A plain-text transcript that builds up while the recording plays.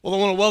Well, I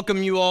want to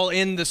welcome you all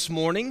in this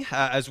morning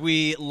as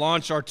we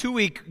launch our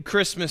 2-week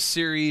Christmas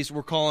series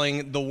we're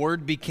calling The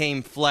Word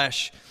Became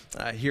Flesh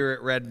here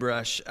at Red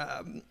Brush.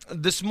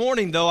 This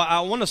morning, though,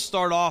 I want to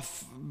start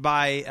off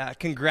by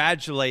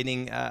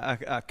congratulating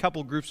a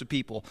couple groups of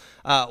people.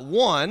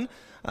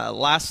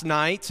 Last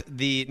night,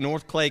 the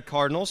North Clay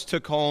Cardinals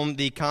took home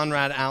the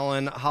Conrad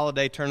Allen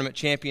Holiday Tournament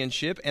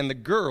Championship, and the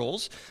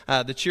girls,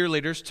 the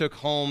cheerleaders, took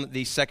home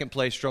the second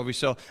place trophy.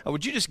 So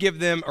would you just give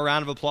them a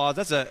round of applause?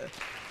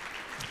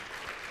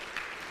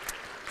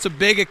 It's a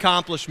big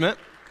accomplishment.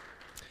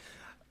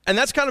 And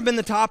that's kind of been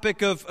the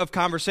topic of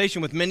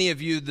conversation with many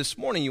of you this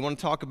morning. You want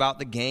to talk about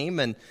the game.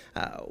 And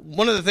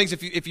one of the things,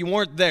 if you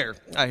weren't there,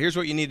 here's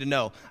what you need to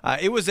know.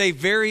 It was a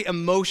very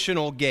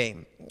emotional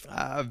game.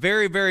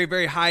 Very, very,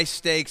 very high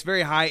stakes,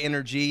 very high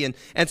energy.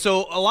 And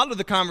so a lot of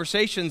the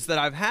conversations that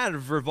I've had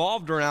have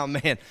revolved around,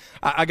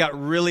 I got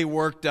really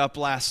worked up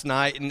last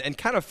night and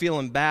kind of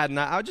feeling bad. And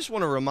I just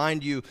want to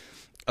remind you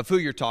of who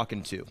you're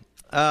talking to.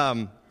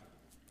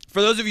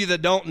 For those of you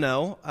that don't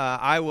know,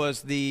 I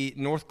was the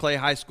North Clay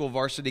High School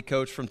varsity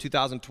coach from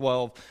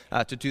 2012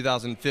 to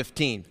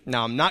 2015.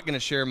 Now, I'm not going to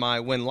share my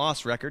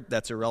win-loss record.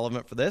 That's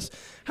irrelevant for this.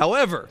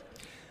 However,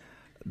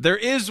 there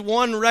is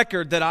one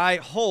record that I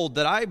hold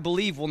that I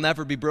believe will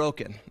never be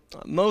broken.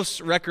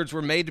 Most records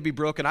were made to be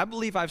broken. I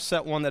believe I've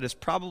set one that is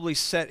probably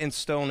set in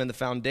stone in the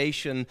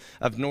foundation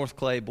of North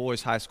Clay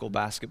boys high school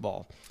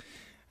basketball.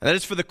 And that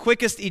is for the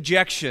quickest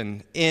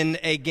ejection in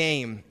a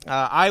game.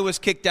 I was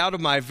kicked out of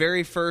my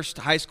very first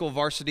high school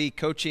varsity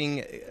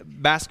coaching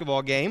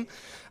basketball game.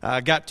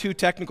 Got 2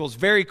 technicals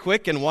very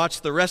quick and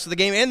watched the rest of the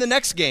game and the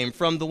next game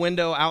from the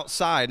window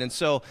outside. And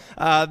so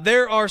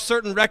there are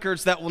certain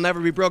records that will never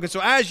be broken.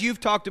 So as you've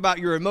talked about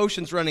your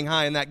emotions running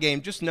high in that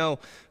game, just know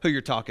who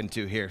you're talking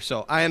to here.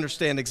 So I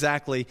understand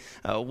exactly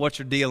what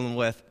you're dealing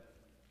with.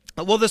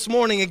 Well, this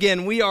morning,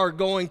 again, we are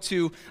going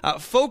to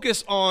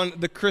focus on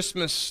the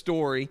Christmas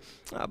story.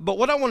 But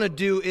what I want to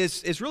do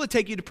is really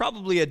take you to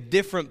probably a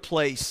different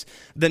place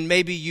than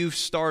maybe you've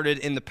started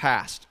in the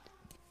past.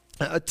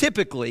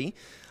 Typically,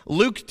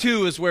 Luke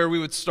 2 is where we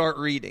would start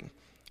reading.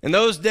 In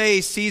those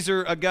days,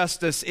 Caesar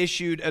Augustus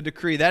issued a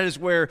decree. That is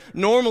where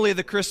normally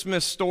the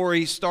Christmas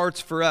story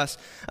starts for us.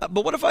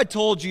 But what if I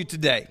told you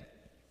today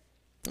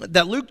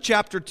that Luke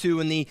chapter 2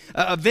 and the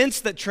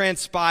events that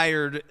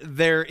transpired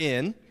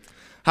therein,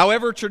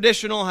 however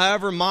traditional,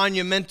 however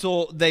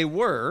monumental they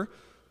were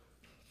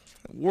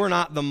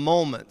not the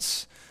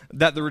moments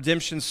that the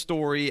redemption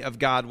story of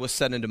God was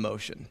set into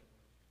motion.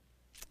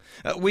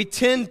 We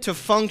tend to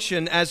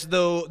function as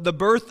though the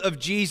birth of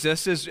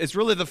Jesus is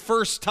really the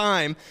first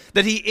time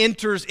that he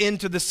enters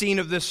into the scene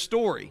of this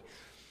story.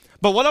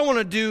 But what I want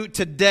to do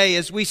today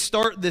as we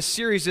start this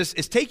series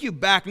is take you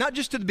back, not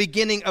just to the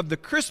beginning of the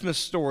Christmas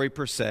story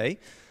per se,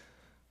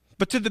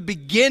 but to the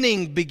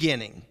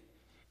beginning.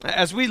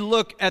 As we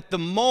look at the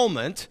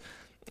moment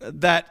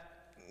that,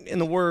 in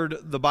the word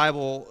the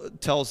Bible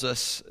tells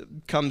us,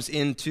 comes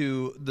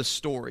into the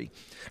story.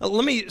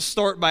 Let me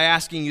start by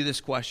asking you this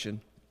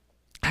question.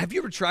 Have you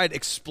ever tried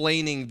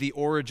explaining the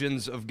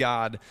origins of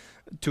God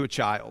to a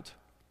child?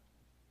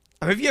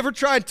 Have you ever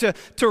tried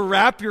to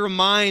wrap your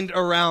mind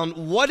around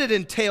what it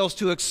entails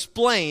to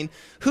explain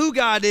who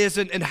God is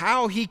and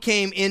how he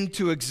came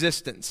into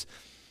existence?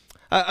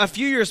 A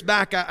few years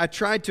back, I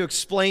tried to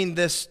explain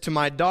this to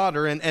my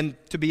daughter, and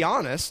to be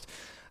honest,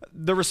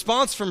 the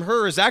response from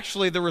her is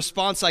actually the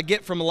response I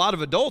get from a lot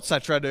of adults. I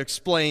try to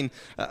explain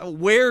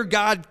where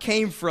God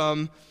came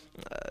from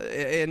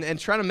and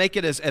try to make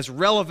it as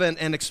relevant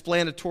and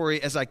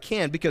explanatory as I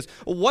can, because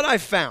what I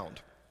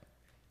found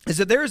is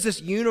that there is this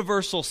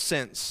universal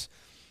sense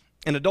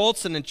in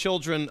adults and in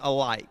children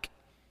alike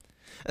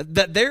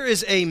that there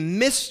is a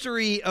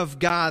mystery of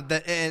God,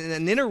 and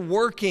an inner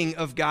working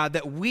of God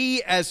that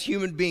we as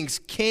human beings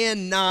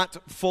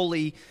cannot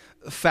fully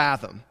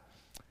fathom.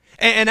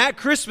 And at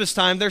Christmas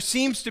time, there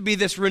seems to be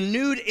this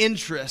renewed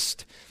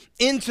interest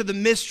into the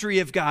mystery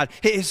of God.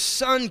 His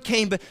son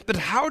came, but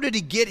how did he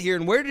get here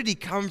and where did he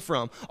come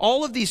from?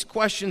 All of these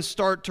questions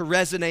start to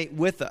resonate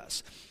with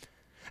us.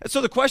 And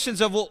so the questions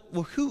of, well,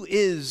 who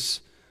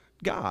is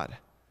God?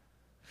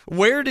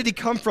 Where did he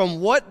come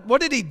from?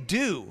 What did he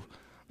do?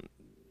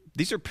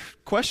 These are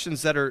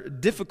questions that are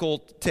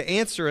difficult to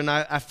answer, and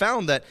I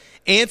found that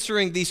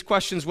answering these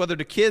questions, whether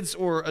to kids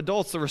or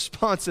adults, the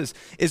response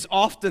is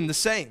often the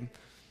same.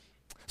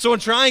 So in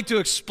trying to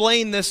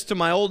explain this to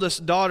my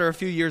oldest daughter a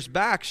few years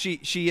back,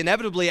 she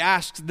inevitably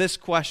asked this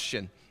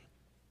question.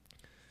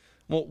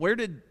 Well, where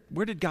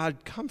did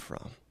God come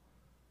from?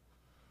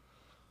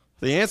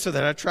 The answer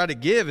that I try to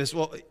give is,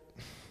 well,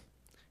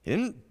 he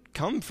didn't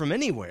come from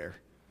anywhere.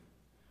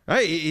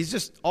 Right? He's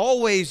just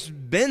always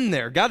been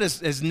there. God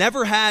has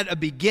never had a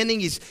beginning.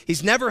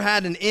 He's never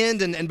had an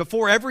end. And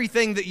before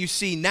everything that you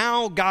see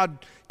now,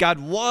 God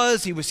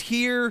was. He was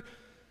here.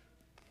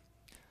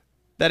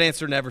 That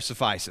answer never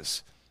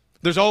suffices.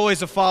 There's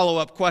always a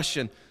follow-up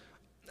question.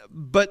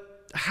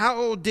 But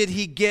how did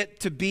he get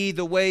to be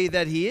the way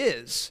that he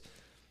is?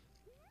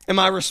 And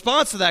my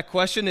response to that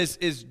question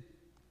is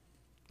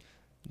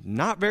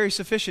not very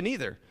sufficient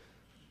either.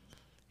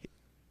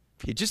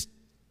 He just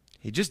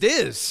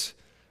is.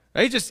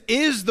 Right? He just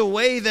is the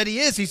way that he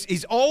is.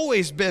 He's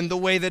always been the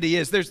way that he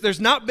is. There's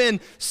not been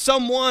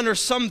someone or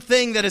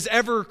something that has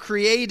ever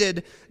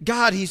created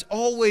God. He's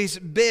always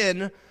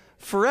been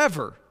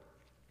forever.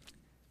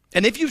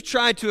 And if you've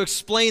tried to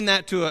explain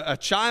that to a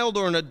child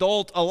or an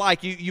adult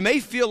alike, you may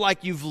feel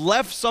like you've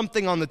left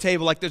something on the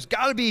table, like there's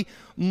got to be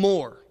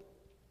more.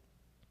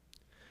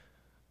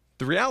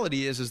 The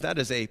reality is that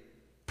is a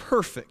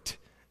perfect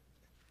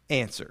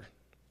answer.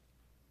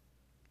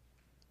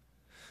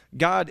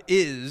 God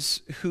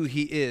is who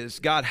he is.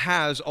 God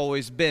has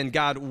always been.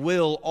 God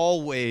will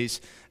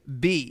always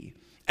be.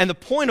 And the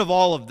point of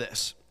all of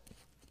this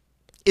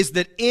is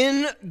that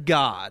in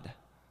God,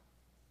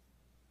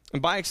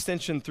 and by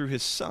extension through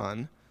his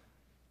Son,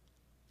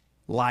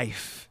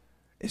 life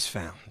is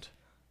found.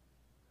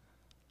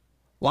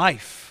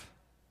 Life.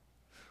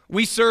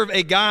 We serve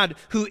a God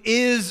who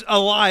is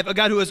alive, a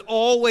God who has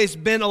always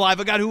been alive,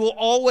 a God who will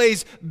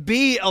always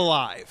be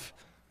alive.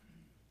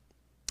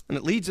 And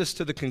it leads us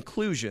to the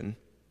conclusion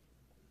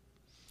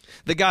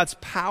that God's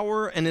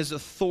power and his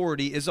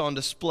authority is on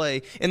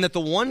display, and that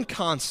the one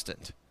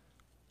constant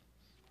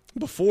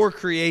before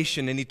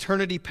creation and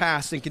eternity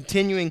past and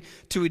continuing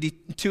to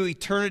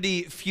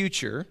eternity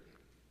future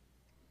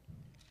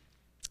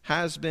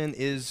has been,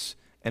 is,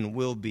 and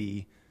will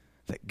be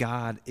that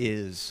God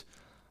is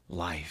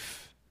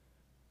life.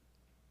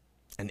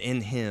 And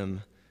in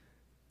him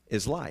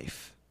is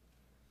life.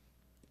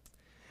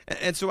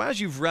 And so as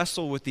you've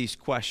wrestled with these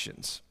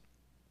questions,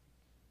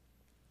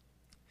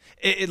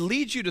 it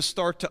leads you to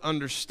start to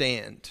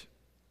understand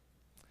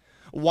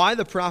why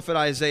the prophet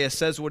Isaiah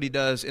says what he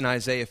does in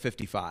Isaiah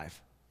 55.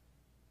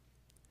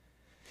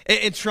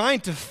 In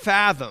trying to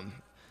fathom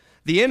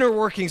the inner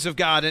workings of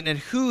God and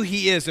who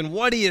he is and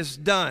what he has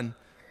done,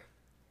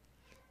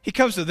 he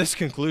comes to this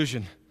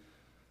conclusion.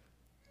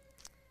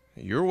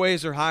 Your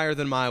ways are higher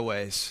than my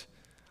ways.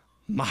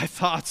 My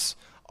thoughts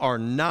are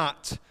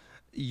not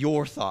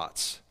your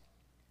thoughts.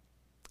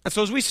 And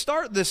so as we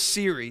start this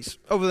series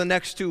over the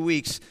next 2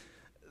 weeks,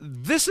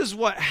 this is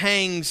what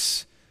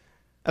hangs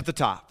at the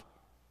top.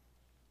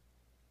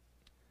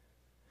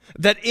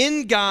 That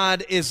in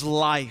God is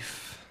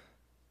life.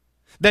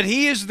 That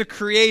he is the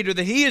creator,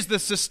 that he is the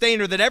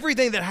sustainer, that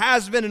everything that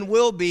has been and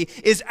will be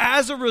is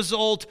as a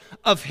result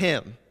of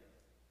him.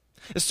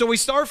 So we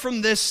start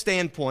from this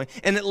standpoint,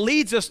 and it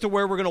leads us to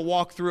where we're going to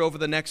walk through over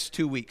the next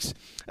 2 weeks.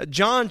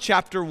 John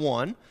chapter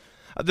 1.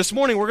 This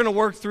morning we're going to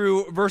work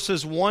through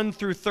verses 1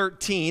 through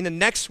 13, and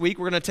next week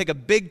we're going to take a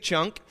big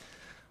chunk.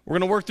 We're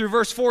going to work through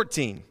verse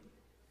 14.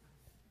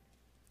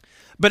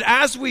 But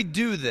as we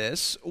do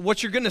this,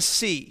 what you're going to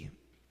see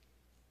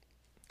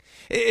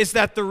is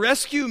that the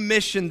rescue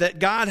mission that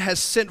God has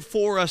sent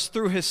for us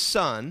through his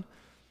Son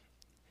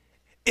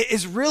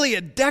is really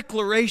a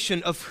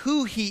declaration of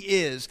who he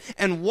is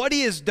and what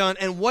he has done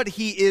and what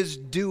he is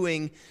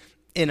doing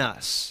in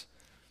us.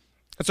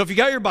 And so if you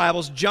got your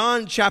Bibles,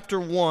 John chapter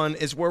 1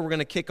 is where we're going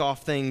to kick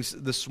off things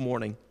this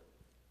morning.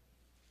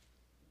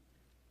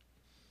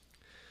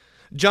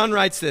 John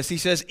writes this. He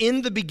says,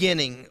 "In the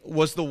beginning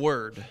was the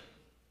Word,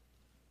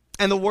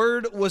 and the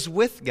Word was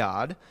with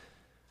God,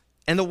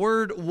 and the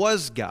Word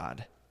was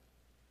God.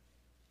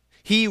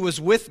 He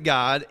was with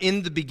God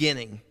in the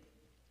beginning."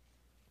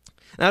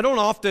 Now, I don't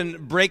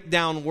often break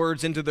down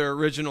words into their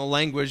original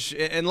language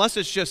unless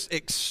it's just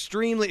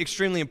extremely,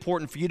 extremely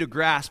important for you to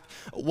grasp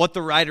what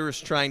the writer is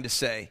trying to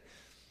say.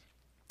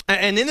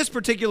 And in this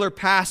particular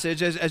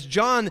passage, as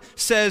John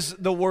says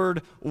the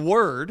word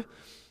word,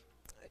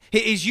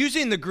 he's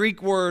using the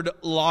Greek word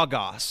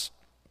logos.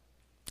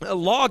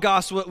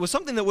 Logos was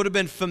something that would have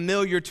been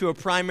familiar to a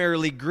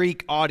primarily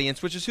Greek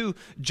audience, which is who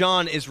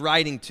John is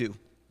writing to.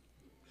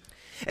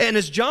 And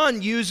as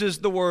John uses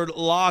the word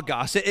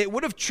logos, it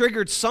would have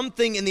triggered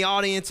something in the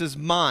audience's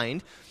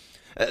mind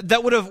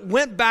that would have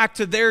went back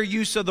to their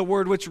use of the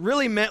word, which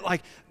really meant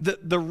like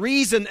the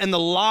reason and the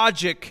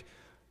logic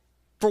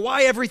for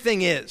why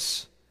everything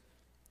is.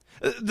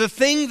 The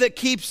thing that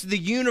keeps the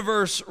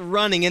universe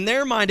running. In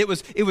their mind, it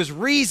was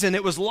reason,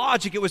 it was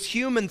logic, it was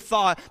human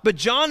thought. But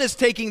John is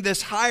taking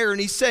this higher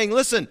and he's saying,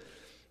 listen,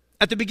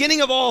 at the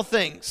beginning of all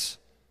things,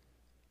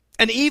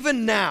 and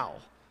even now,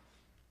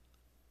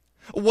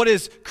 what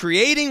is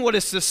creating, what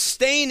is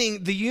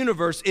sustaining the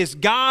universe is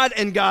God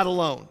and God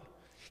alone.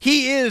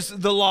 He is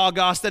the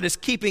Logos that is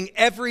keeping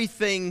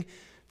everything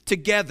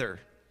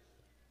together.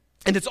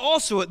 And it's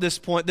also at this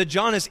point that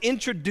John is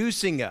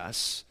introducing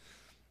us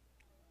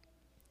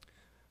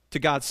to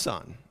God's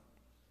Son.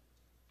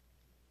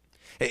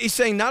 He's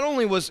saying not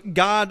only was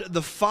God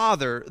the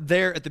Father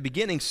there at the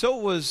beginning, so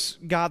was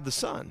God the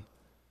Son.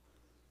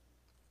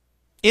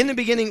 In the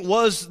beginning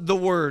was the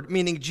Word,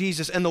 meaning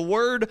Jesus, and the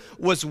Word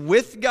was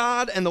with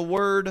God, and the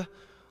Word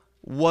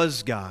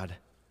was God.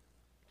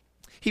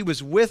 He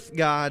was with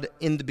God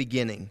in the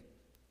beginning.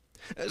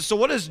 So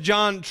what is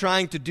John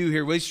trying to do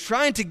here? Well, he's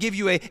trying to give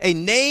you a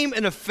name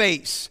and a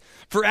face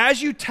for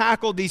as you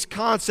tackle these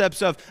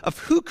concepts of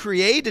who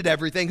created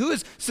everything, who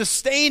is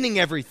sustaining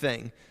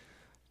everything,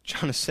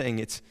 John is saying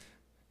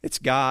it's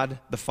God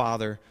the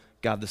Father,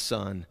 God the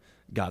Son,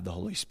 God the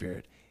Holy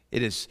Spirit.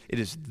 It is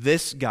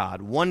this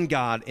God, one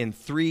God in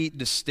three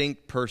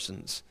distinct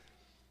persons,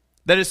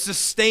 that is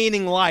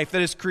sustaining life,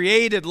 that has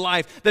created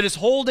life, that is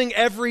holding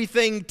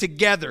everything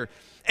together.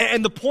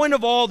 And the point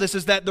of all this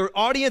is that the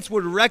audience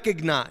would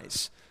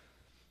recognize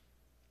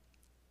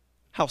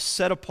how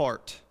set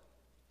apart,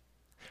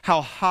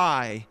 how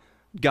high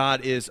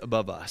God is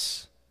above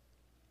us.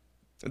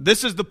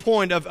 This is the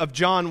point of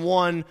John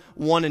 1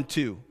 and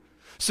 2,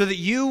 so that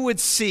you would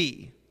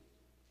see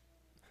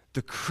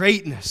the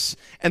greatness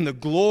and the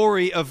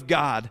glory of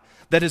God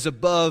that is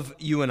above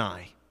you and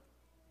I.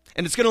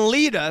 And it's going to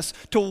lead us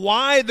to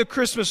why the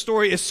Christmas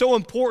story is so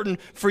important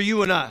for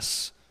you and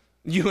us,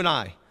 you and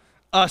I,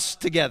 us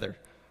together.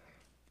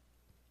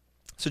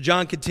 So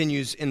John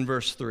continues in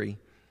verse 3.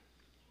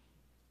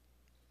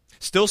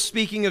 Still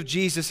speaking of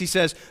Jesus, he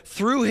says,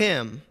 through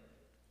him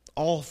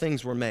all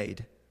things were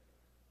made.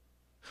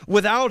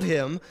 Without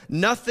him,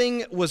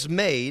 nothing was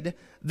made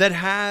that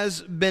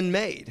has been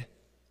made.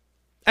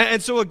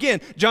 And so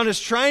again, John is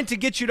trying to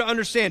get you to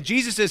understand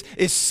Jesus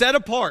is set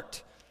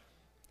apart.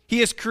 He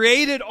has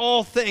created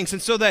all things,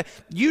 and so that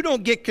you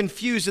don't get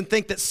confused and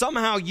think that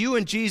somehow you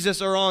and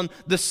Jesus are on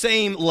the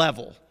same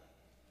level.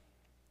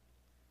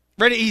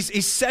 Right?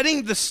 He's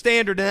setting the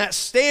standard, and that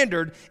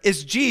standard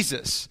is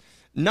Jesus,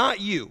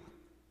 not you.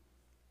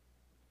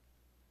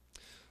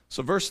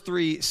 So verse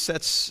 3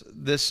 sets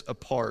this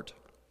apart.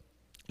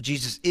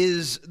 Jesus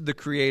is the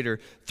creator.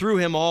 Through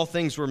him all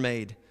things were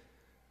made.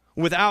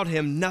 Without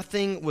him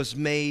nothing was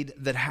made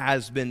that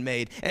has been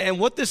made. And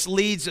what this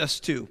leads us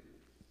to,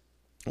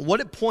 what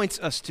it points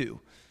us to,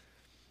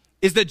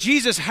 is that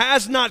Jesus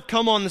has not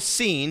come on the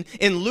scene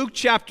in Luke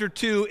chapter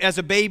 2 as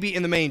a baby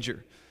in the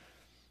manger.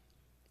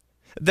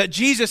 That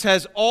Jesus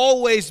has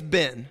always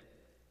been.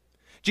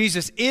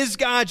 Jesus is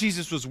God.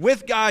 Jesus was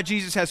with God.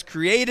 Jesus has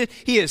created.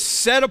 He is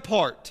set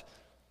apart.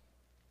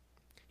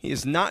 He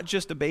is not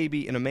just a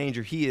baby in a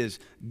manger. He is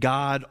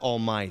God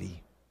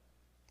Almighty.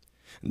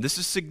 And this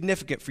is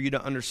significant for you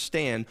to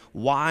understand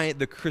why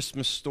the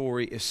Christmas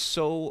story is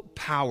so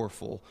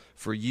powerful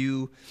for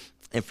you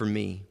and for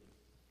me.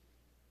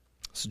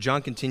 So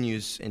John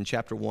continues in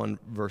chapter 1,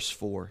 verse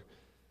 4.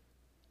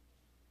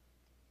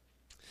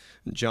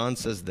 John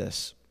says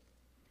this,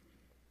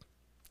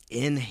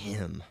 in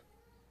him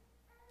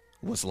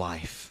was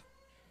life,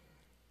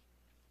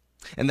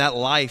 and that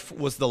life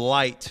was the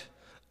light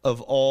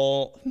of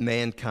all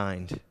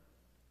mankind.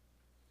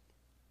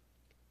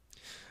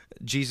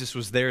 Jesus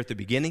was there at the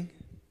beginning.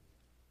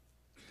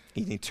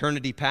 In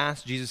eternity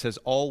past, Jesus has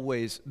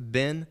always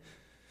been.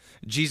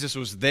 Jesus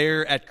was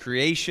there at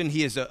creation.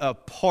 He is a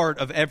part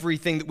of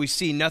everything that we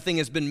see. Nothing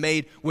has been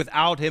made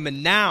without him.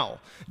 And now,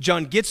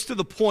 John gets to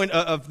the point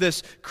of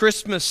this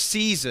Christmas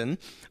season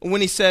when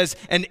he says,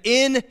 and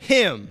in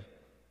him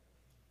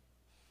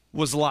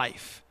was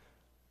life.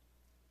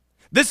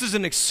 This is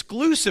an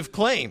exclusive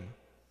claim.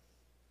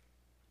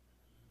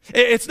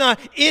 It's not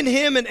in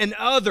him and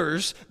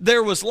others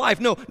there was life.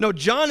 No,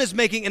 John is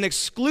making an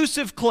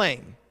exclusive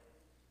claim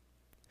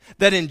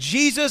that in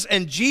Jesus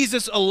and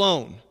Jesus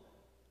alone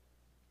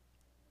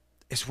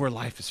is where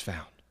life is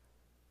found.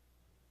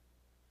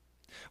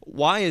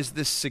 Why is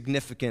this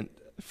significant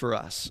for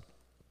us?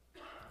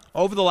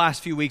 Over the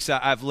last few weeks,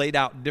 I've laid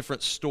out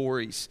different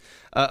stories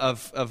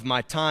of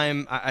my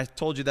time. I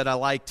told you that I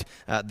liked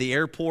the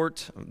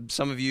airport.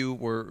 Some of you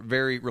were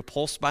very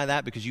repulsed by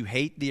that because you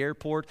hate the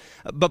airport.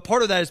 But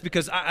part of that is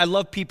because I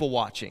love people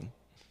watching.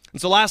 And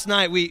so last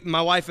night,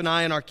 my wife and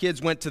I and our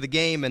kids went to the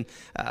game, and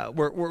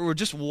we're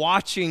just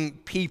watching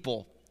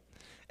people.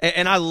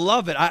 And I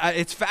love it.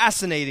 It's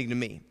fascinating to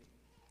me.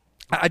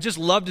 I just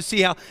love to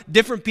see how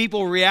different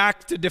people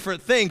react to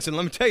different things. And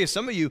let me tell you,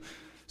 some of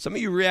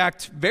you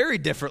react very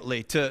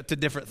differently to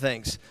different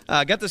things.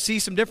 I got to see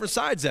some different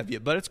sides of you,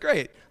 but it's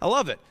great. I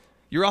love it.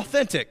 You're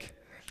authentic.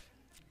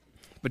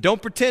 But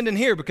don't pretend in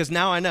here because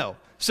now I know.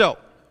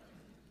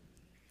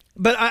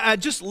 But I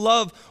just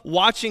love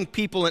watching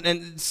people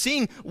and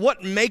seeing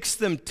what makes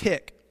them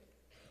tick.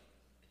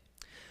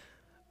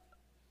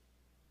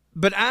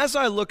 But as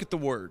I look at the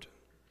Word,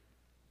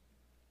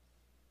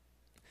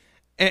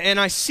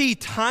 and I see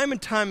time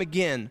and time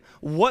again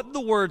what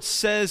the Word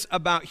says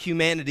about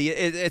humanity.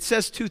 It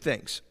says two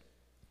things.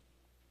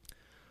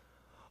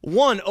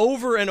 One,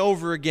 over and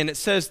over again, it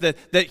says that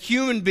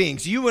human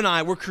beings, you and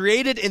I, were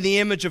created in the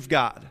image of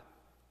God.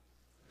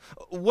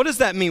 What does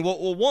that mean?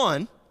 Well,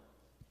 one,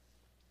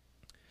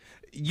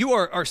 you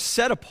are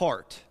set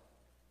apart.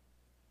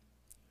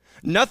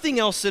 Nothing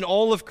else in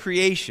all of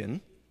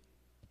creation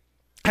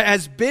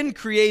has been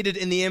created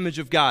in the image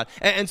of God.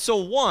 And so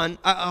one,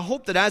 I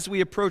hope that as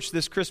we approach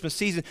this Christmas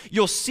season,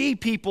 you'll see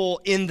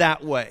people in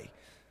that way.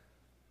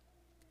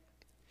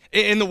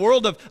 In the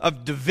world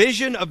of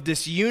division, of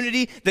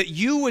disunity, that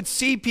you would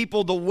see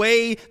people the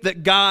way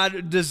that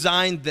God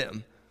designed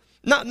them.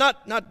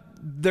 Not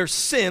their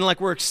sin,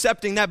 like we're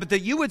accepting that, but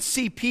that you would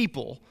see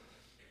people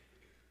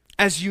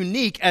as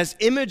unique, as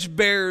image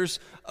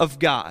bearers of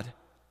God,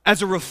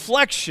 as a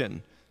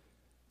reflection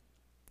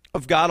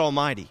of God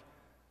Almighty.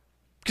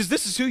 Because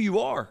this is who you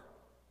are.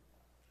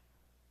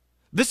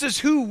 This is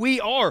who we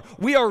are.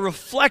 We are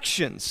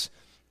reflections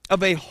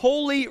of a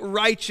holy,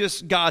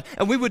 righteous God,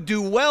 and we would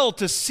do well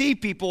to see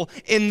people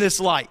in this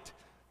light.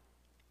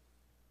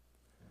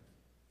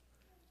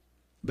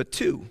 But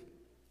two,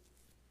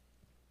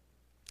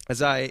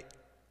 as I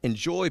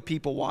enjoy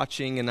people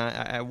watching and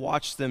I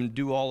watch them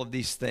do all of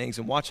these things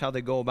and watch how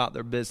they go about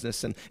their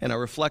business and I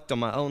reflect on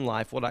my own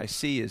life, what I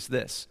see is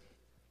this,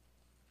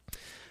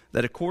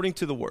 that according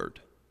to the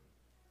Word,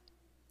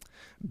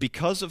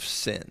 because of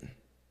sin,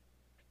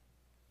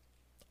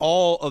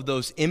 all of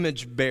those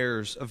image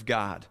bearers of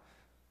God,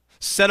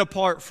 set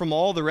apart from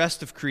all the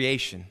rest of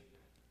creation,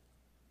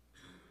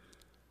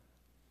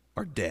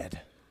 are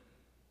dead.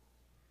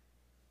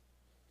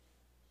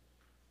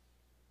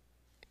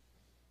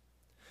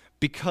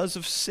 Because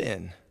of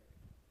sin,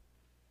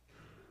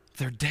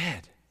 they're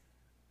dead.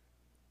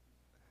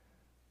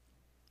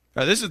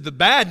 Now, this is the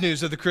bad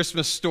news of the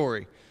Christmas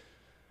story.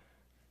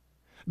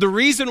 The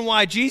reason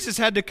why Jesus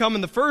had to come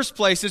in the first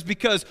place is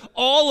because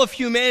all of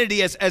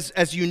humanity,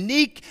 as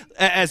unique,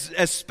 as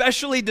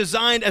specially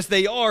designed as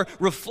they are,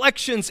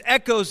 reflections,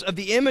 echoes of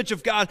the image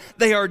of God,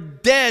 they are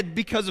dead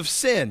because of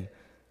sin.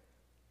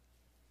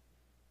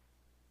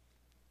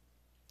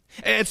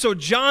 And so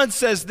John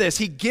says this,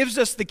 he gives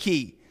us the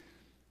key.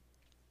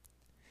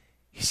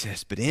 He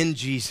says, but in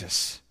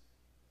Jesus,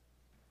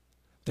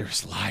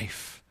 there's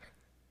life.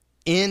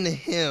 In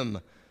him,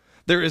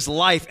 there is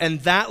life, and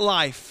that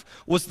life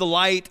was the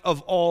light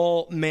of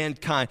all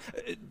mankind.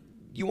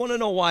 You want to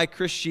know why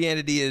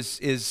Christianity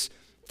is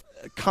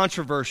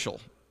controversial?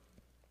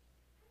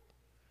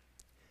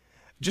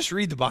 Just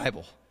read the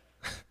Bible.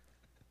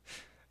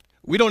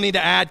 We don't need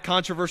to add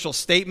controversial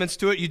statements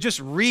to it. You just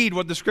read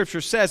what the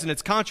Scripture says, and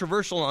it's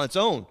controversial on its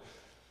own.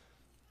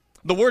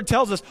 The Word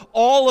tells us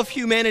all of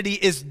humanity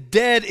is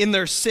dead in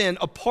their sin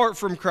apart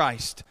from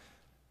Christ.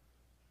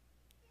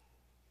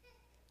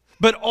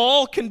 But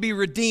all can be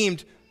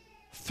redeemed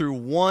through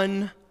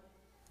one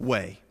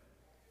way.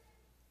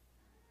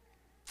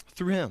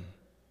 Through him.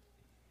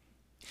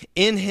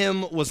 In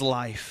him was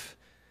life,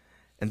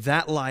 and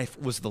that life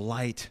was the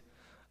light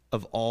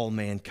of all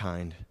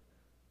mankind.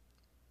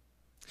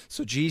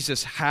 So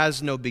Jesus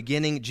has no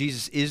beginning.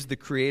 Jesus is the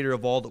creator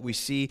of all that we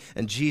see,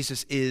 and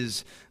Jesus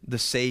is the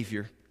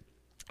Savior.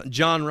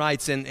 John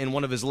writes in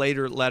one of his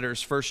later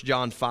letters, 1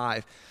 John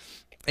 5,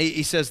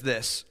 he says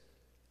this,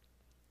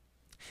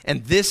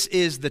 and this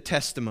is the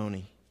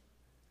testimony.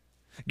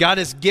 God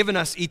has given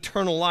us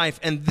eternal life,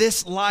 and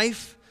this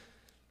life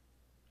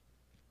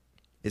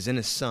is in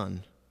his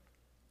Son.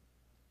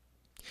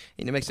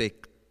 And he makes a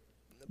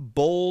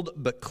bold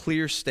but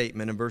clear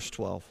statement in verse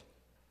 12.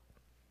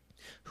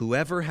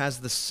 Whoever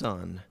has the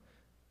Son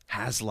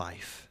has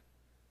life.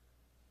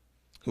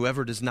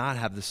 Whoever does not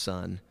have the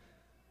Son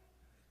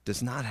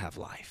does not have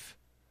life.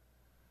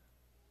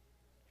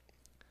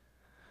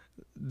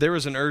 There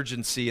is an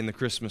urgency in the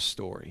Christmas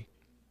story.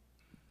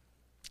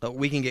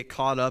 We can get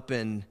caught up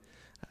in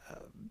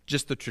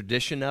just the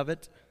tradition of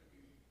it.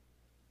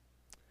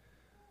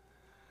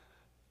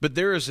 But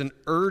there is an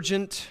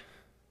urgent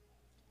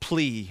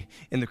plea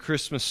in the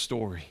Christmas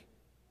story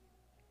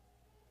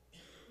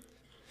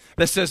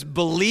that says,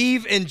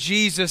 believe in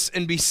Jesus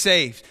and be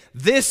saved.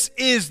 This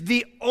is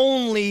the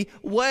only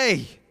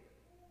way.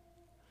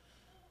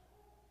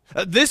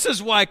 This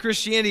is why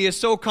Christianity is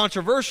so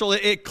controversial.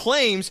 It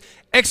claims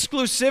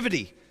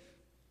exclusivity.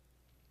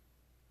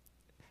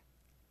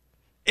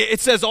 It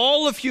says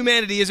all of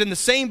humanity is in the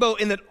same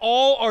boat in that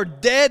all are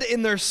dead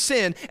in their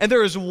sin, and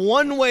there is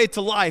one way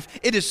to life.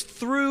 It is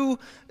through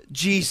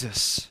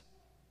Jesus.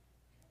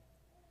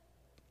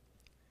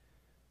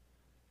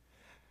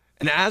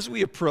 And as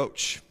we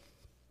approach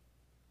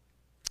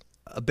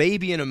a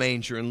baby in a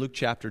manger in Luke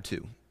chapter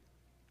 2,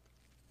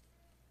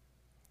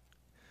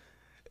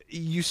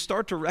 you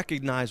start to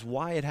recognize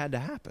why it had to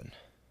happen.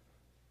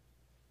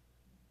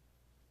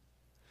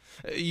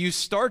 You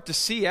start to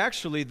see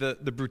actually the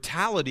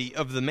brutality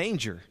of the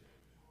manger.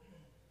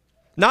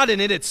 Not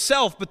in it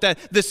itself, but that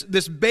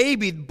this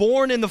baby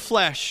born in the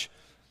flesh,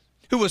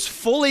 who was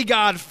fully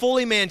God,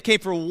 fully man, came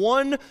for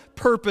one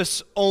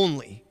purpose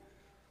only: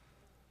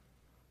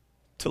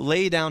 to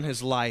lay down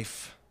his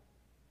life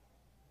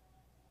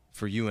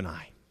for you and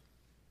I.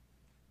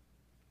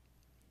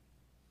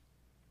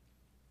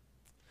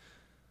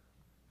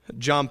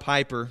 John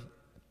Piper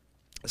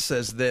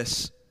says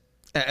this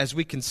as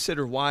we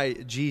consider why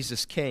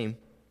Jesus came.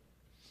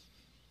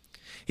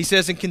 He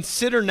says, and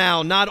consider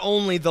now not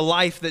only the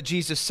life that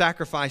Jesus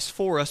sacrificed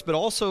for us, but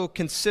also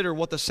consider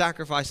what the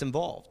sacrifice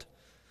involved.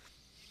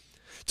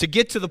 To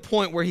get to the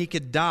point where he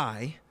could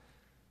die,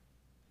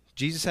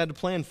 Jesus had to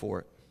plan for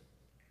it.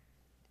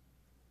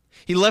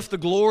 He left the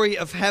glory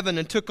of heaven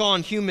and took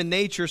on human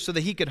nature so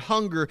that he could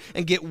hunger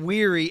and get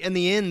weary and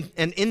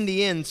in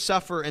the end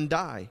suffer and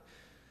die.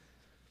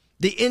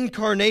 The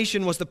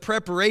incarnation was the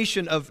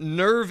preparation of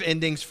nerve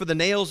endings for the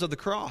nails of the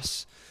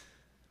cross.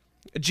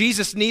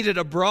 Jesus needed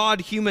a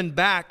broad human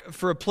back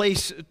for a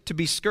place to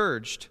be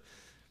scourged.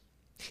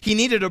 He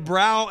needed a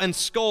brow and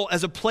skull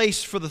as a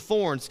place for the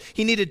thorns.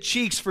 He needed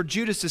cheeks for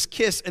Judas's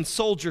kiss and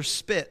soldier's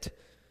spit.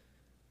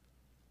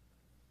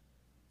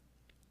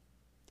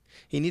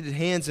 He needed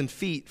hands and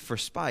feet for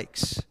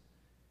spikes.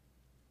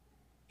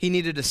 He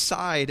needed a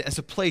side as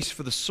a place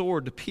for the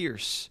sword to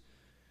pierce.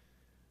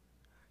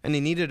 And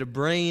he needed a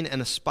brain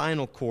and a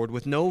spinal cord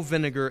with no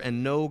vinegar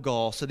and no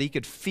gall so that he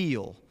could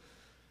feel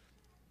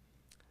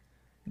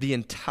the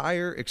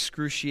entire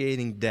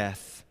excruciating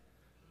death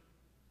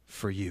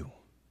for you.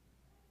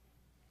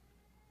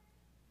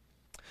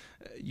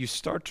 You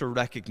start to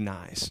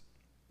recognize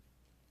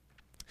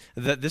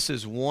that this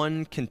is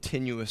one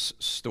continuous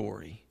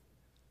story.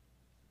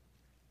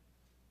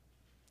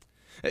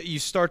 You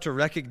start to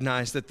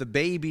recognize that the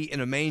baby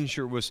in a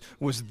manger was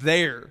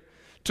there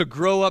to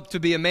grow up to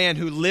be a man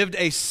who lived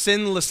a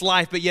sinless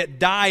life but yet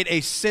died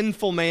a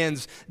sinful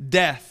man's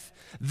death.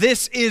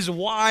 This is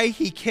why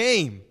he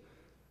came.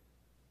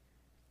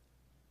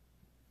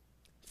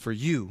 For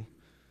you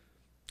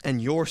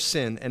and your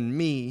sin and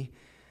me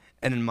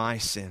and my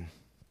sin.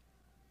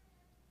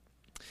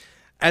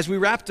 As we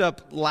wrapped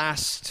up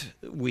last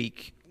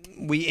week,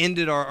 we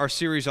ended our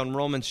series on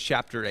Romans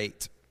chapter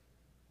 8.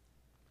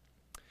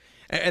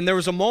 And there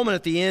was a moment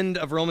at the end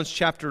of Romans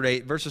chapter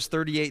 8, verses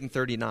 38 and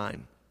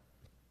 39,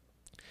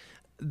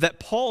 that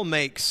Paul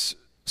makes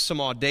some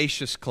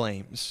audacious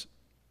claims.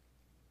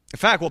 In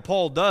fact, what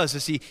Paul does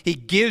is he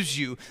gives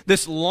you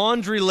this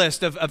laundry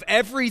list of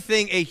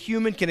everything a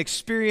human can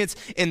experience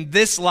in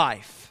this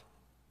life.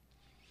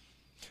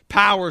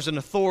 Powers and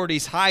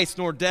authorities, heights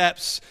nor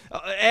depths,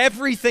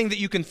 everything that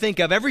you can think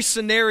of, every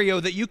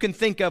scenario that you can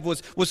think of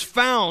was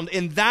found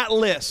in that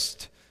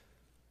list.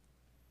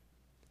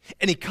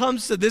 And he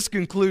comes to this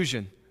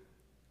conclusion.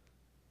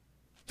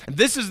 And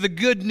this is the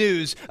good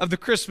news of the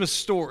Christmas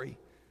story.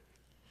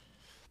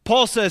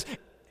 Paul says,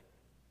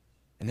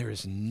 and there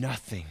is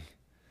nothing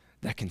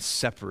that can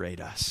separate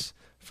us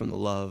from the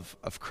love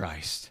of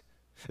Christ.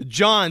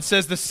 John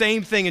says the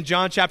same thing in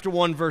John chapter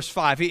 1, verse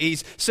 5.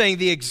 He's saying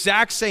the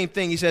exact same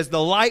thing. He says,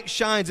 the light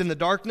shines in the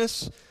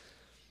darkness,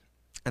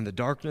 and the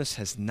darkness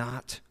has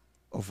not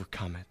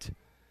overcome it.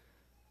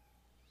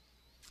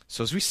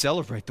 So as we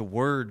celebrate the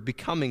Word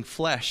becoming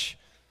flesh,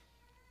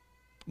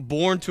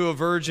 born to a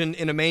virgin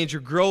in a manger,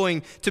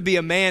 growing to be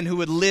a man who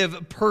would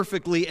live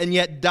perfectly and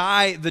yet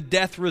die the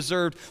death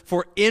reserved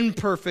for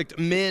imperfect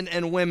men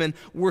and women,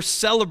 we're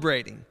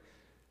celebrating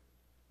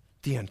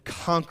the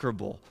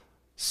unconquerable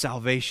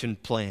salvation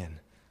plan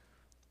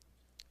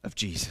of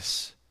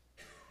Jesus.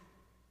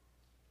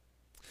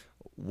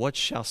 What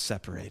shall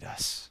separate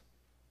us?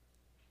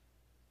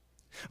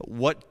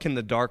 What can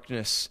the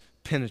darkness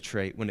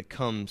penetrate when it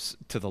comes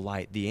to the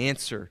light? The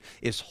answer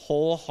is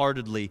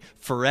wholeheartedly,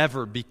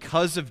 forever,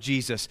 because of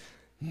Jesus,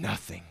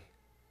 nothing.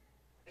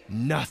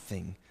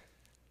 Nothing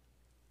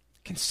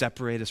can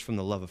separate us from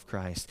the love of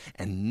Christ,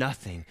 and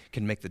nothing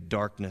can make the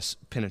darkness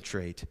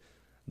penetrate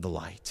the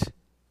light.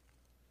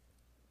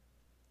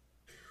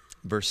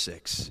 Verse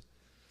 6.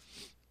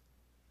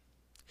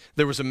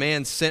 There was a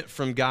man sent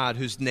from God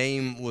whose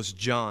name was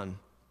John.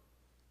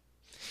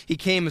 He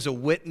came as a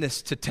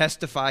witness to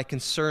testify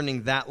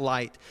concerning that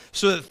light,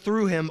 so that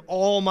through him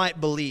all might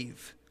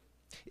believe.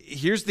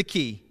 Here's the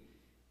key.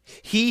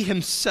 He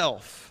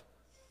himself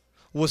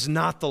was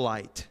not the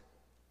light.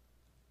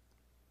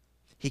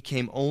 He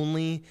came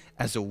only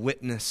as a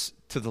witness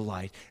to the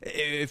light.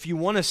 If you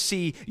want to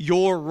see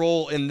your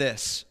role in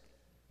this,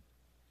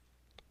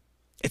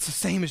 it's the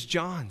same as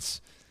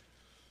John's.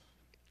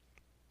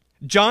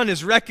 John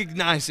is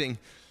recognizing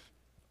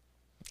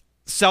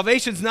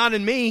salvation's not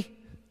in me.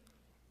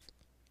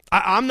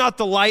 I'm not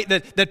the light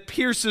that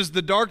pierces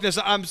the darkness.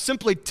 I'm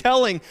simply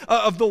telling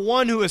of the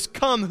one who has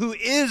come, who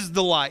is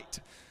the light.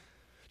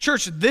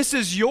 Church, this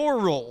is your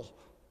role.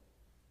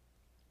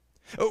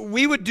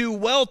 We would do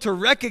well to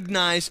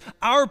recognize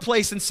our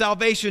place in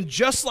salvation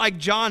just like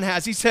John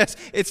has. He says,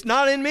 it's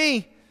not in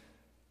me,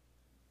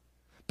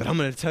 but I'm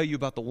going to tell you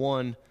about the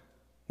one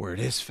where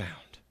it is found.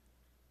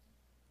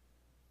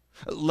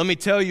 Let me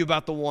tell you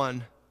about the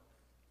one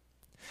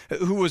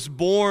who was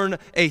born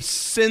a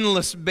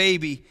sinless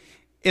baby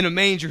in a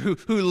manger,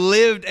 who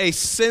lived a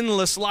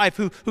sinless life,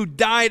 who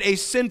died a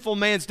sinful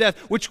man's death,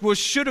 which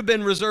should have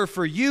been reserved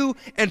for you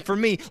and for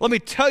me. Let me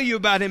tell you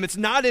about him. It's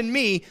not in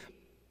me,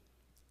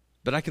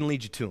 but I can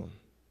lead you to him.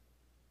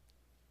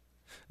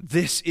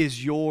 This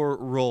is your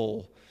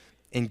role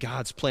in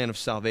God's plan of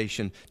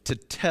salvation, to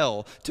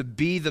tell, to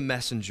be the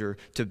messenger,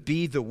 to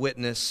be the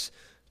witness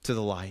to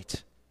the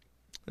light.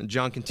 And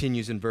John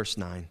continues in verse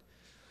 9.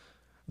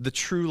 The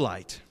true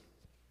light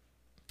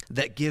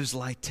that gives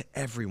light to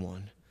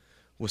everyone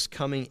was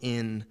coming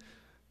in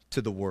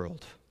to the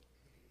world.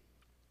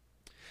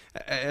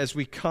 As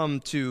we come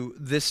to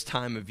this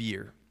time of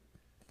year,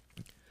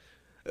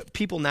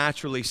 people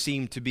naturally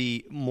seem to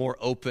be more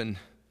open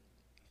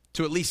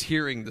to at least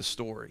hearing the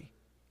story.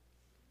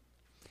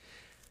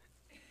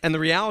 And the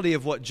reality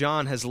of what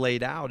John has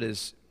laid out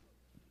is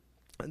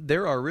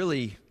there's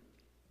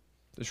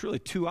really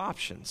two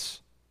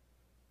options.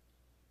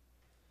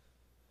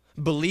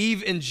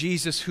 Believe in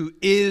Jesus, who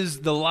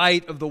is the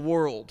light of the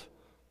world.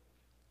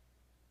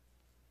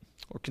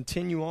 Or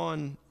continue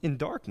on in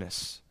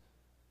darkness.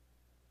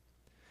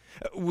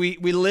 We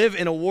live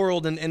in a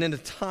world and in a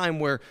time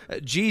where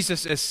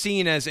Jesus is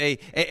seen as a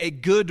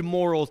good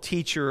moral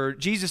teacher. Or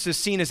Jesus is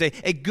seen as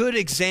a good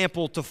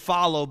example to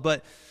follow,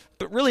 but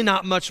really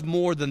not much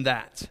more than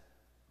that.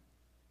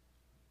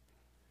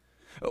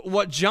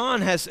 What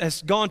John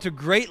has gone to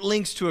great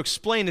lengths to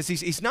explain is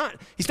he's not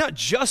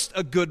just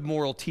a good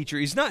moral teacher.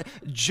 He's not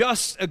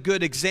just a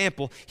good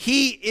example.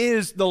 He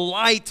is the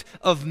light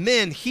of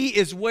men. He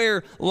is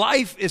where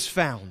life is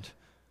found.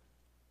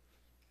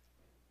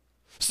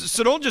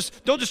 So don't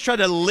just try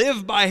to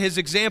live by his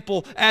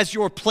example as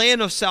your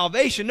plan of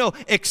salvation. No,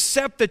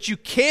 accept that you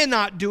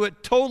cannot do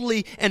it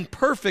totally and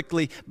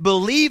perfectly.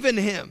 Believe in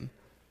him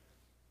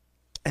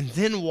and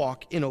then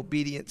walk in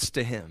obedience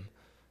to him.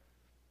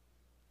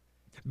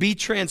 Be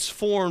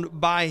transformed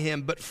by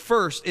him, but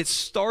first it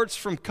starts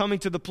from coming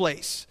to the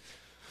place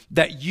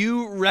that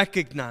you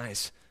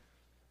recognize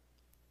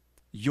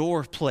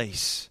your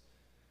place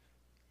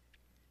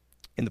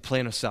in the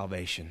plan of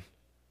salvation.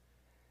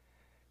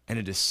 And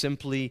it is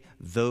simply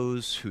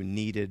those who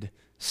needed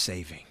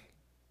saving.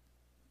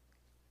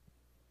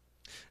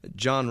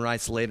 John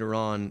writes later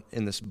on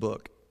in this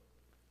book,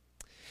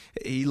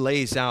 he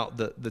lays out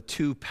the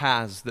two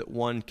paths that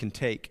one can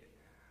take.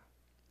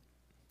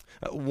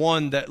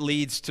 One that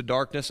leads to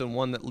darkness and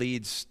one that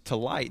leads to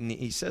light. And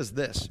he says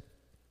this.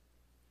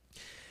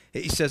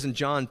 He says in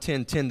John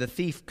 10:10, the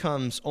thief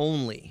comes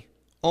only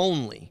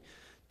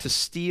to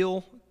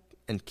steal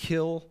and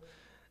kill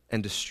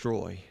and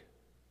destroy.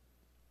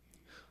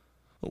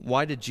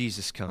 Why did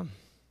Jesus come?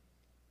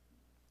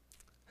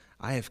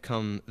 I have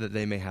come that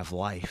they may have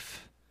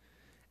life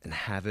and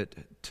have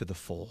it to the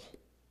full.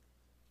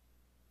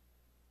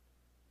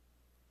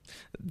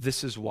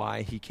 This is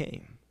why he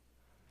came.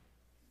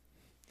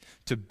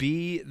 To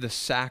be the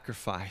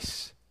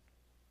sacrifice,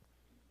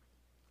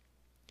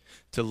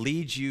 to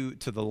lead you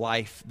to the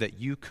life that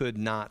you could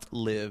not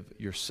live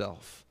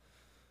yourself,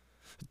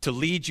 to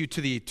lead you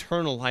to the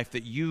eternal life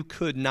that you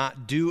could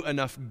not do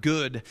enough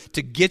good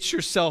to get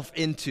yourself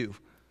into.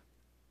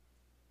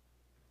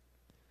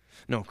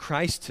 No,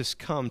 Christ has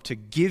come to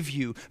give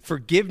you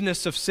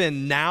forgiveness of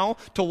sin now,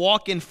 to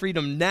walk in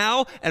freedom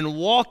now, and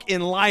walk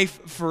in life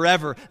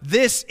forever.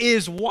 This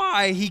is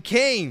why he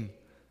came.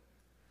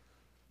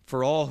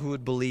 For all who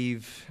would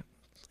believe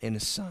in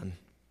his Son.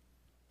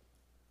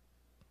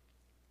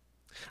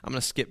 I'm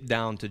going to skip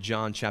down to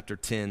John chapter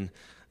 10,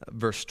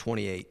 verse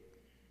 28.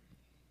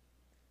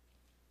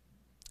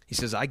 He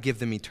says, I give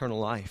them eternal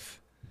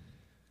life,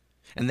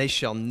 and they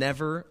shall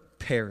never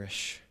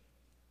perish.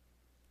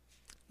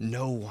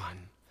 No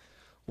one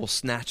will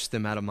snatch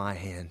them out of my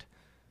hand.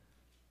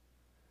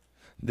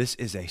 This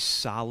is a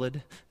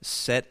solid,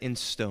 set in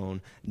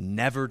stone,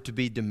 never to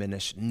be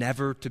diminished,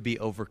 never to be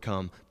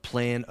overcome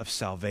plan of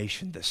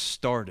salvation that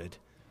started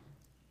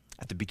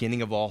at the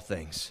beginning of all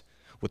things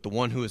with the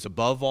one who is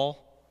above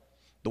all,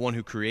 the one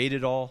who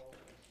created all,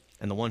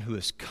 and the one who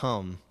has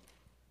come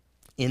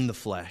in the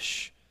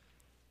flesh.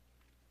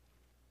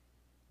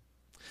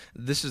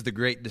 This is the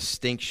great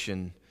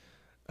distinction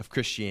of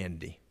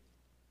Christianity.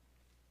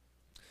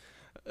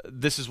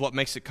 This is what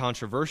makes it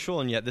controversial,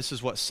 and yet this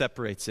is what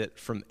separates it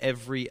from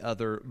every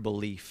other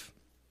belief.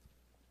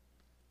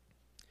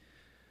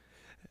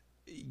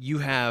 You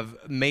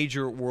have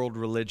major world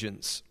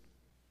religions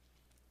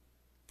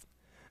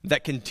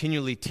that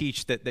continually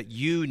teach that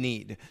you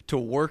need to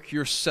work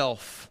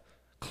yourself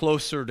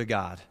closer to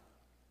God.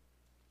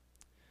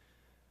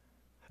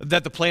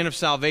 That the plan of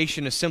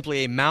salvation is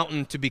simply a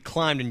mountain to be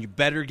climbed, and you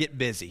better get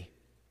busy.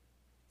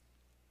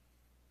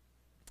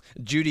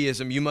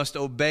 Judaism, you must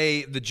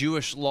obey the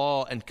Jewish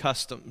law and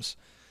customs.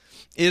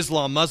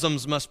 Islam,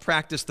 Muslims must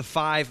practice the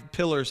 5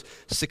 pillars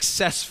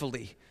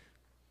successfully.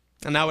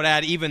 And I would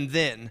add, even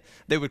then,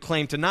 they would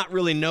claim to not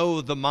really know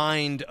the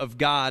mind of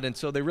God, and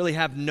so they really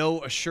have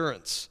no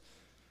assurance.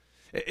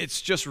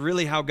 It's just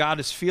really how God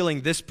is feeling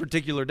this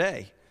particular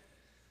day.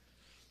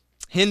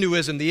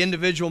 Hinduism, the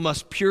individual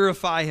must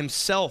purify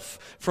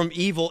himself from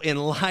evil in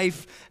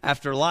life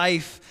after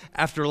life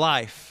after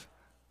life.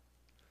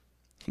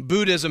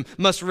 Buddhism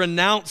must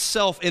renounce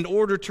self in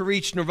order to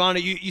reach nirvana.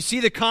 You see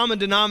the common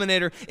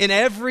denominator in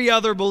every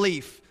other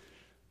belief.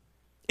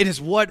 It is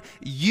what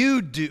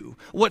you do,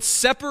 what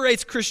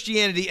separates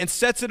Christianity and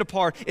sets it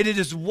apart. It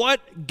is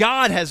what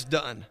God has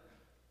done.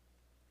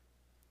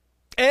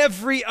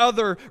 Every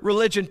other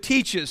religion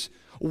teaches,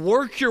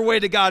 work your way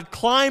to God,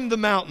 climb the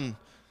mountain.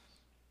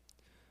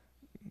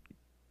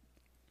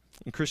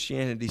 And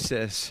Christianity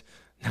says,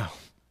 no,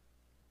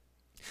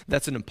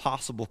 that's an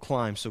impossible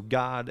climb, so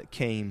God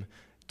came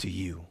to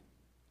you.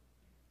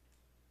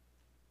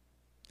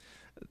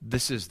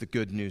 This is the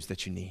good news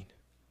that you need.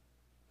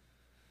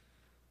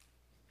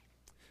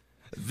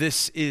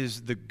 This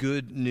is the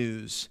good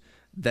news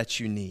that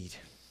you need.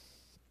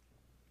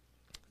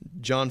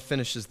 John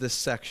finishes this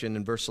section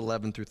in verse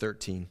 11 through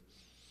 13.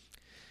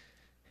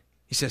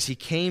 He says, he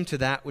came to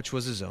that which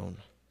was his own,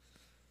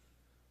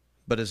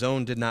 but his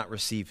own did not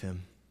receive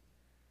him.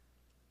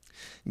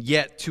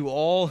 Yet to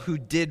all who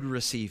did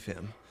receive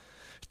him,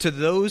 to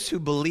those who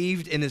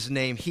believed in his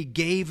name, he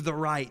gave the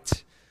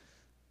right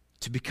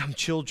to become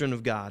children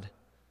of God.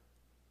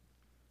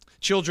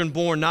 Children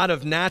born not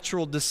of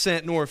natural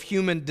descent, nor of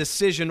human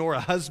decision or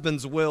a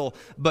husband's will,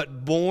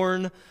 but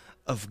born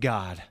of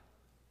God.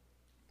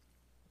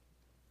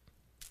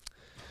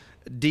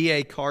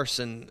 D.A.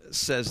 Carson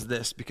says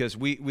this, because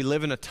we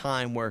live in a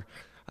time where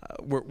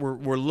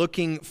we're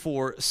looking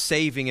for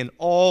saving in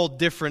all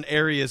different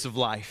areas of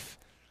life.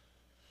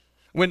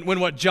 When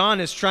what John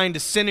is trying to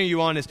center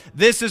you on is,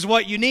 this is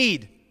what you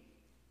need.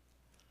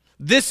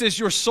 This is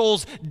your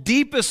soul's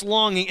deepest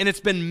longing, and it's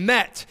been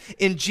met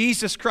in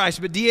Jesus Christ.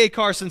 But D.A.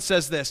 Carson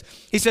says this.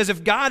 He says,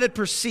 if God had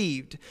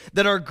perceived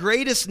that our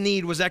greatest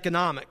need was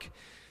economic,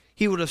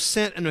 he would have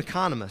sent an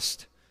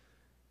economist.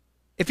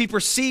 If he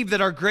perceived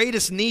that our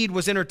greatest need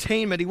was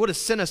entertainment, he would have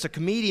sent us a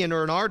comedian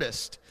or an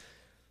artist.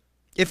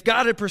 If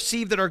God had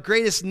perceived that our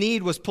greatest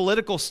need was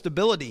political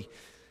stability,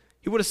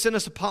 he would have sent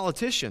us a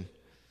politician.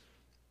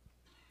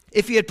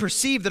 If he had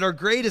perceived that our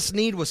greatest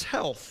need was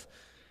health,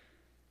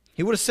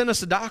 he would have sent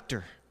us a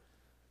doctor.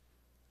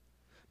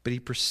 But he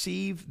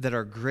perceived that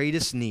our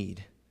greatest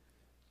need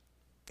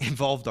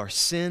involved our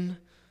sin,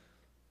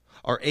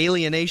 our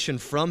alienation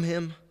from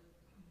him,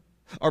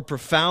 our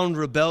profound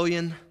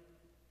rebellion,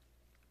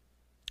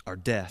 our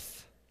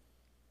death.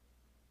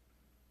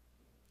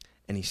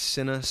 And he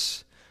sent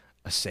us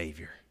a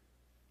Savior.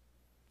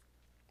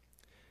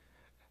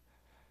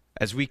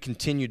 As we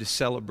continue to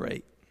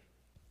celebrate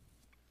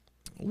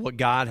what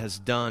God has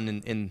done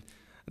in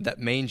that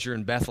manger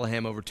in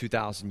Bethlehem over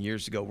 2,000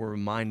 years ago, we're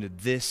reminded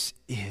this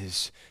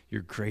is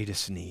your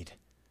greatest need.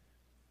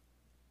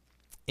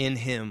 In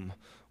him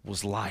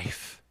was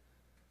life,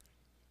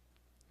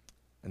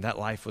 and that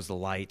life was the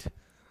light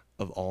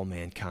of all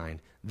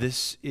mankind.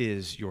 This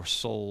is your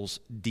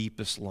soul's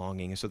deepest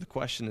longing. And so the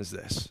question is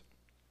this,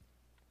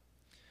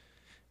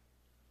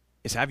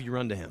 is have you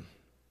run to him?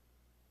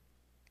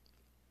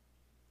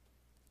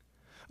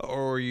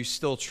 Or are you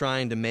still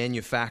trying to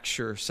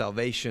manufacture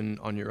salvation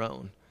on your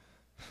own?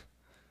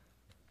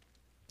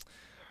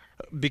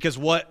 Because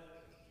what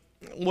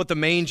the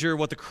manger,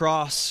 what the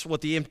cross,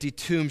 what the empty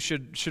tomb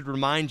should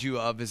remind you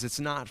of is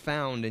it's not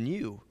found in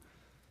you.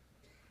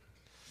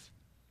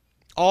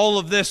 All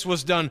of this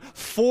was done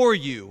for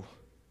you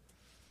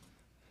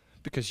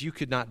because you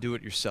could not do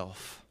it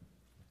yourself.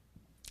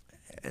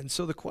 And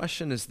so the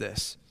question is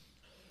this.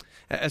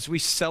 As we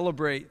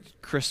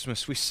celebrate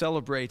Christmas, we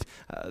celebrate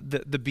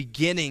the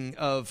beginning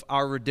of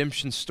our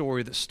redemption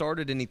story that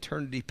started in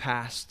eternity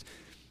past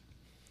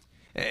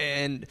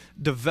and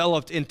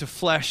developed into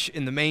flesh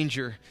in the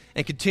manger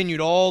and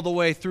continued all the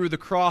way through the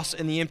cross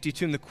and the empty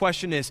tomb. The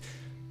question is,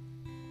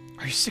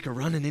 are you sick of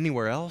running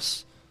anywhere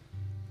else?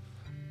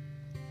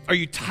 Are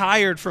you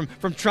tired from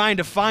trying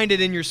to find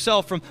it in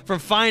yourself, from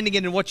finding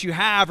it in what you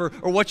have or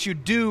what you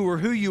do or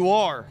who you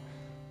are?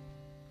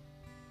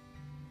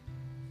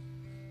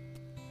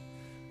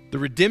 The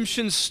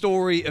redemption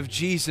story of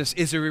Jesus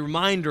is a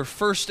reminder,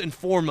 first and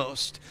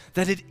foremost,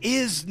 that it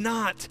is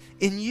not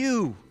in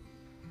you.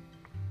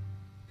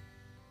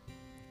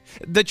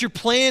 That your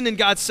plan in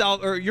God's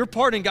or your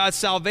part in God's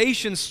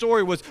salvation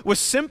story was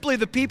simply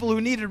the people who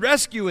needed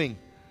rescuing.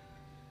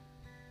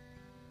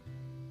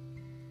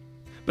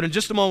 But in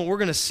just a moment, we're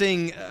going to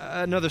sing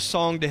another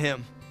song to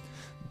him,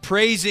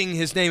 praising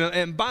his name.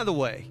 And by the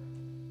way,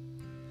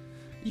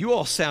 you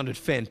all sounded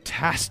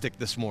fantastic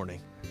this morning.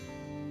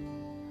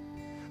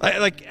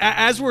 Like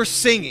as we're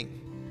singing,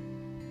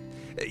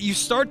 you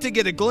start to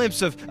get a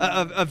glimpse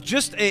of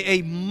just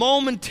a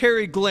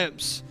momentary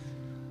glimpse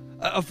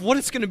of what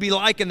it's going to be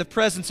like in the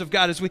presence of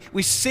God as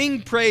we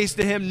sing praise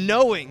to him,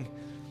 knowing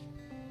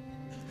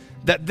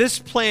that this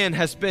plan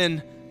has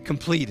been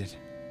completed.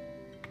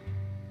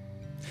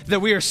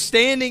 That we are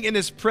standing in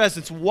his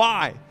presence.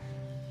 Why?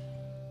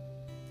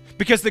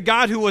 Because the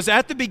God who was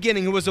at the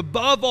beginning, who was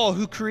above all,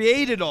 who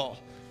created all,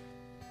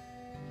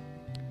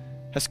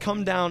 has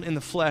come down in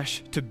the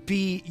flesh to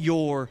be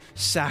your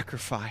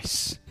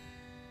sacrifice.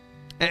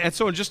 And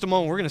so in just a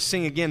moment, we're going to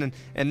sing again.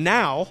 And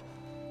now,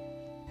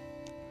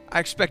 I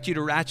expect you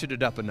to ratchet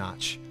it up a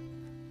notch.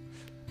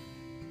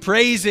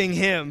 Praising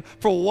him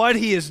for what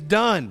he has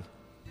done.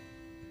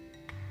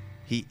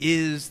 He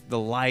is the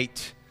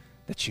light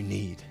that you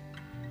need.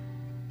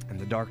 And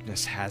the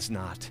darkness has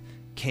not,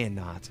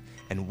 cannot,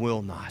 and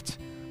will not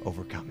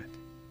overcome it.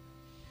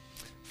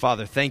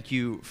 Father, thank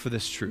you for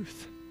this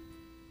truth.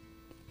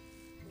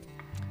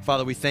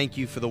 Father, we thank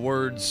you for the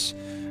words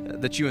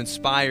that you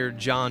inspired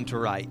John to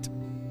write.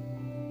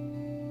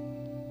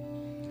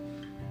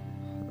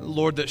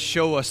 Lord, that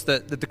show us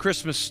that the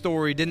Christmas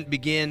story didn't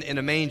begin in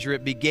a manger,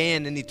 it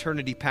began in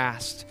eternity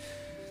past.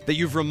 That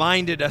you've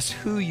reminded us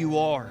who you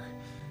are.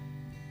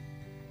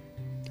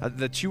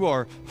 That you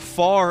are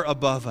far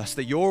above us,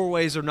 that your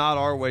ways are not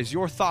our ways,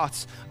 your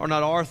thoughts are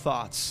not our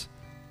thoughts.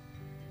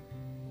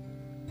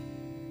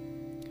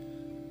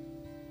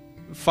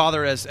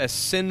 Father, as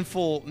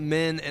sinful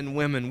men and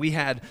women, we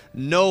had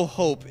no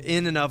hope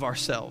in and of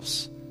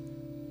ourselves.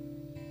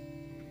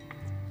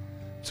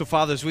 So,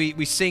 Father, as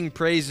we sing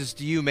praises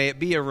to you, may it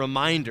be a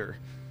reminder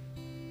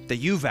that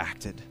you've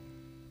acted,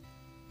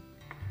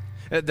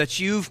 that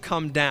you've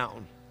come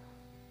down,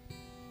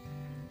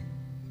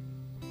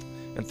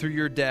 and through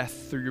your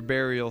death, through your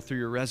burial, through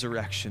your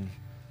resurrection,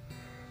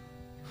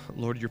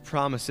 Lord, your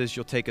promise is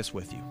you'll take us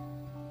with you.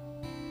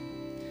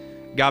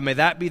 God, may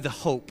that be the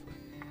hope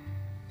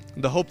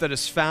that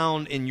is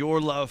found in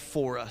your love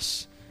for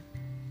us,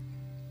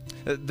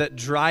 that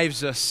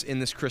drives us in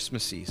this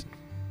Christmas season.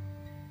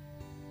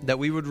 That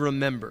we would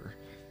remember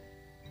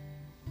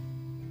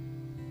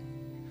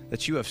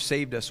that you have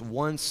saved us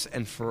once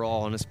and for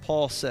all. And as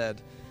Paul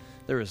said,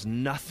 there is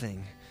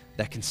nothing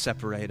that can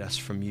separate us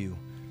from you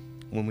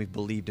when we've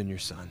believed in your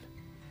Son.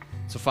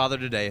 So, Father,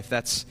 today, if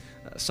that's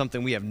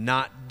something we have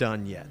not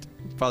done yet,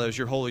 Father, as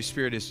your Holy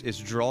Spirit is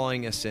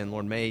drawing us in,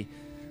 Lord, may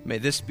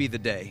this be the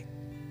day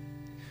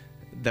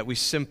that we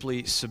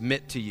simply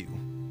submit to you,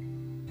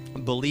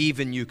 believe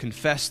in you,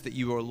 confess that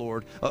you are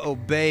Lord,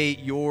 obey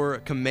your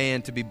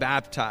command to be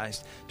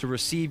baptized, to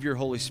receive your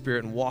Holy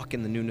Spirit and walk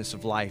in the newness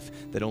of life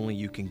that only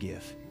you can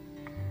give.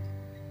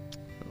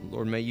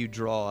 Lord, may you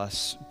draw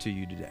us to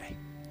you today.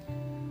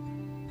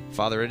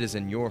 Father, it is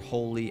in your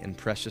holy and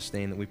precious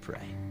name that we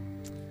pray.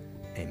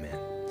 Amen.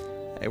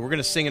 Hey, we're going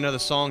to sing another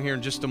song here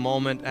in just a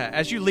moment.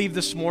 As you leave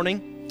this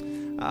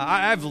morning,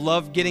 I've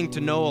loved getting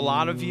to know a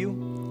lot of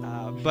you,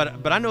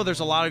 but I know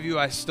there's a lot of you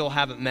I still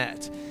haven't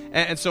met.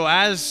 And so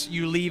as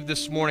you leave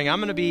this morning, I'm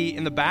going to be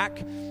in the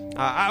back.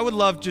 I would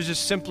love to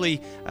just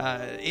simply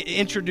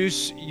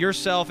introduce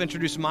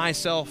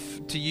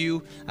myself to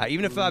you.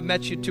 Even if I've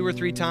met you 2 or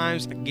 3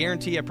 times, I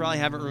guarantee I probably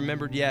haven't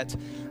remembered yet.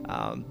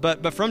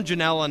 But from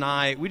Janelle and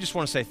I, we just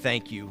want to say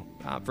thank you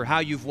for how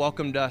you've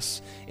welcomed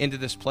us into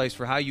this place,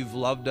 for how you've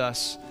loved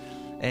us.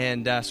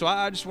 And so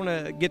I just want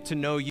to get to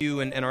know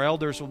you, and our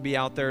elders will be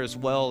out there as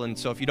well. And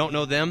so if you don't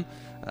know them,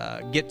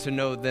 get to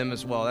know them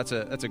as well. That's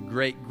a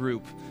great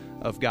group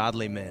of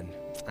godly men.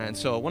 And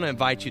so I want to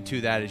invite you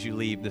to that as you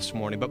leave this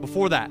morning. But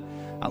before that,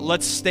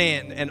 let's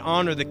stand and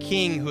honor the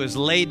King who has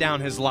laid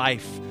down his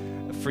life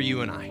for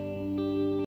you and I.